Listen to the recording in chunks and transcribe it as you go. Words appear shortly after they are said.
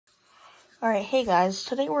Alright, hey guys,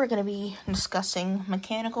 today we're going to be discussing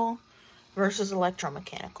mechanical versus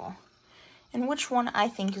electromechanical, and which one I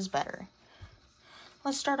think is better.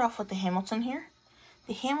 Let's start off with the Hamilton here.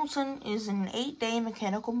 The Hamilton is an 8-day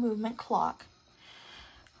mechanical movement clock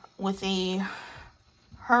with a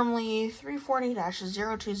Hermle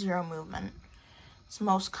 340-020 movement. It's the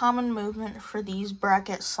most common movement for these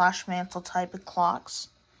bracket/mantle type of clocks.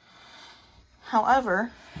 However,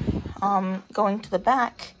 going to the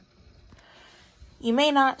back, you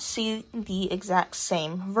may not see the exact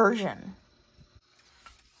same version.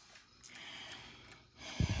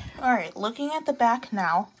 Alright, looking at the back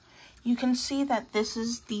now, you can see that this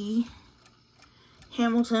is the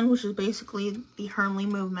Hamilton, which is basically the Hermle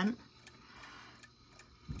movement.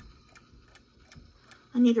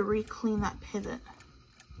 I need to re-clean that pivot,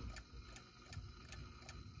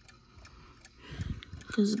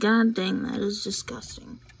 because god dang, that is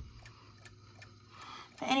disgusting.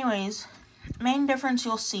 But anyways, main difference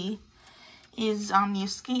you'll see is on the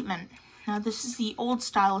escapement. Now this is the old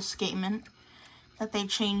style escapement that they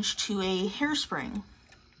changed to a hairspring.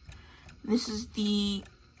 This is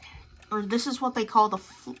what they call the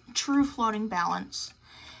true floating balance,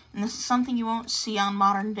 and this is something you won't see on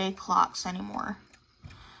modern day clocks anymore,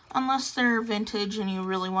 unless they're vintage and you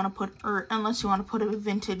really want to put, or unless you want to put a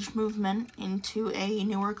vintage movement into a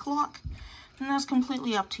newer clock, and that's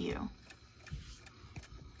completely up to you.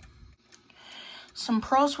 Some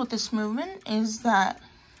pros with this movement is that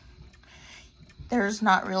there's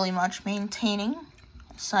not really much maintaining,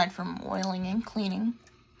 aside from oiling and cleaning.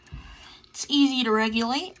 It's easy to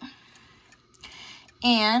regulate,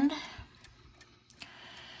 and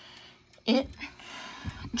it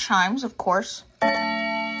chimes, of course.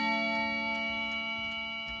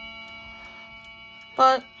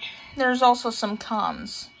 But there's also some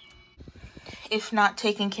cons. If not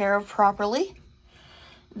taken care of properly,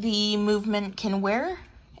 the movement can wear,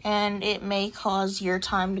 and it may cause your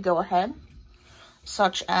time to go ahead,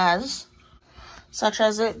 such as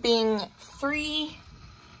it being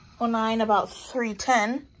 3:09 about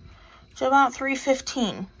 3:10 to about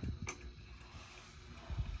 3:15.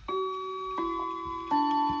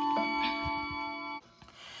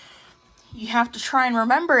 You have to try and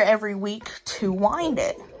remember every week to wind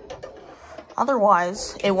it,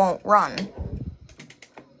 otherwise it won't run.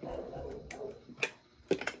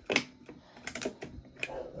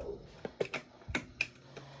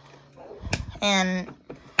 And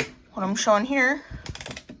what I'm showing here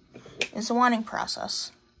is the winding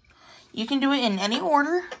process. You can do it in any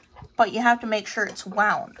order, but you have to make sure it's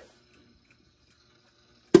wound.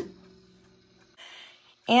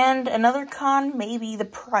 And another con may be the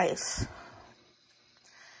price.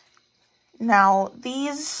 Now,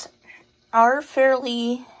 these are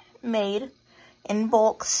fairly made in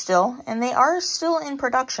bulk still, and they are still in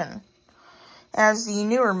production as the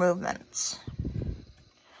newer movements.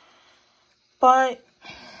 But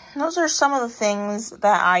those are some of the things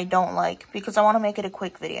that I don't like, because I want to make it a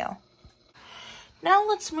quick video. Now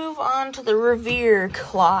let's move on to the Reve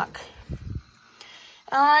clock.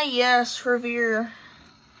 Yes, Reve.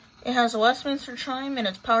 It has a Westminster chime, and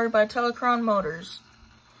it's powered by Telecron motors.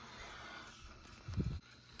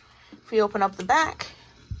 If we open up the back,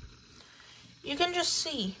 you can just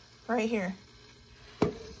see right here.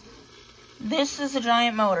 This is a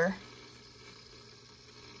giant motor.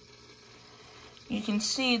 You can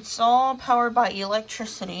see it's all powered by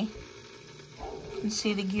electricity. You can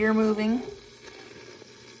see the gear moving.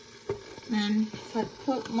 And if I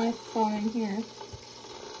put my phone in here, you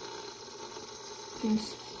can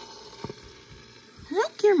see. Is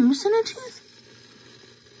that gear missing a tooth?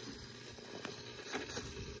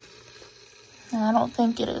 I don't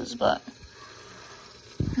think it is, but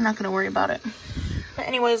I'm not going to worry about it. But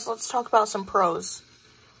anyways, let's talk about some pros.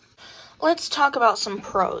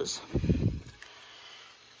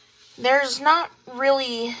 There's not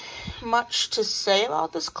really much to say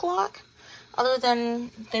about this clock, other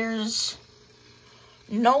than there's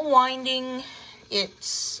no winding,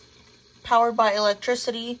 it's powered by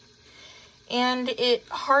electricity, and it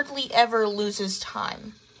hardly ever loses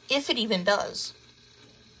time, if it even does.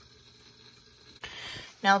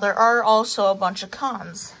 Now, there are also a bunch of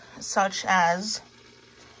cons, such as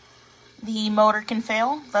the motor can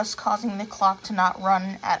fail, thus causing the clock to not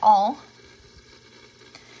run at all.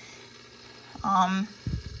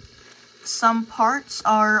 Some parts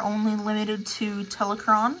are only limited to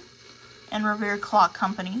Telecron and Reve Clock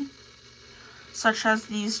Company, such as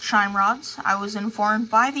these chime rods. I was informed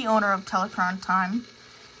by the owner of Telecron Time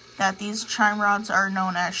that these chime rods are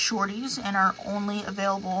known as shorties and are only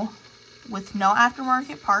available with no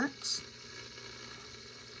aftermarket parts.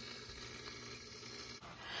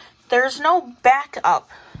 there's no backup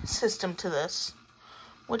system to this,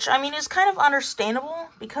 which, I mean, is kind of understandable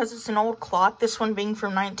because it's an old clock, this one being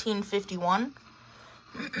from 1951.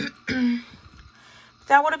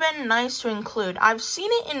 That would have been nice to include. I've seen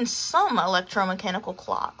it in some electromechanical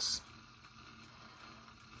clocks.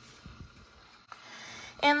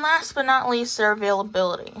 And last but not least, their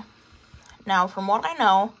availability. Now, from what I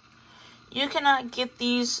know, you cannot get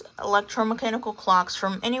these electromechanical clocks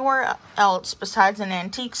from anywhere else besides an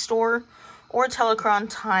antique store or Telecron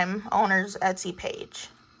Time owner's Etsy page.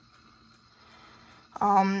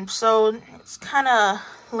 So it's kind of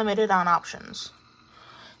limited on options.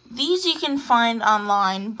 These you can find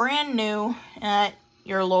online brand new at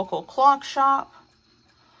your local clock shop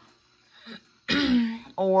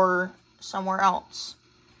or somewhere else,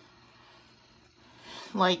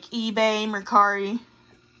 like eBay, Mercari.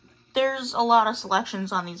 There's a lot of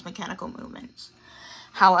selections on these mechanical movements.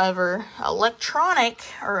 However, electronic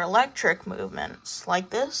or electric movements like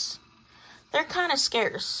this, they're kind of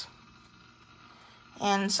scarce.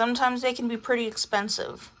 And sometimes they can be pretty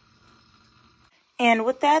expensive. And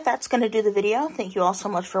with that, that's going to do the video. Thank you all so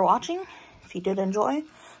much for watching. If you did enjoy,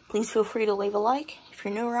 please feel free to leave a like. If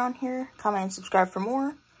you're new around here, comment and subscribe for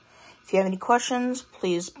more. If you have any questions,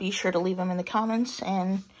 please be sure to leave them in the comments,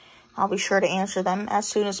 and I'll be sure to answer them as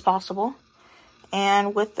soon as possible.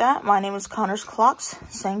 And with that, my name is Connor's Clocks,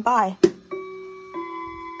 saying bye.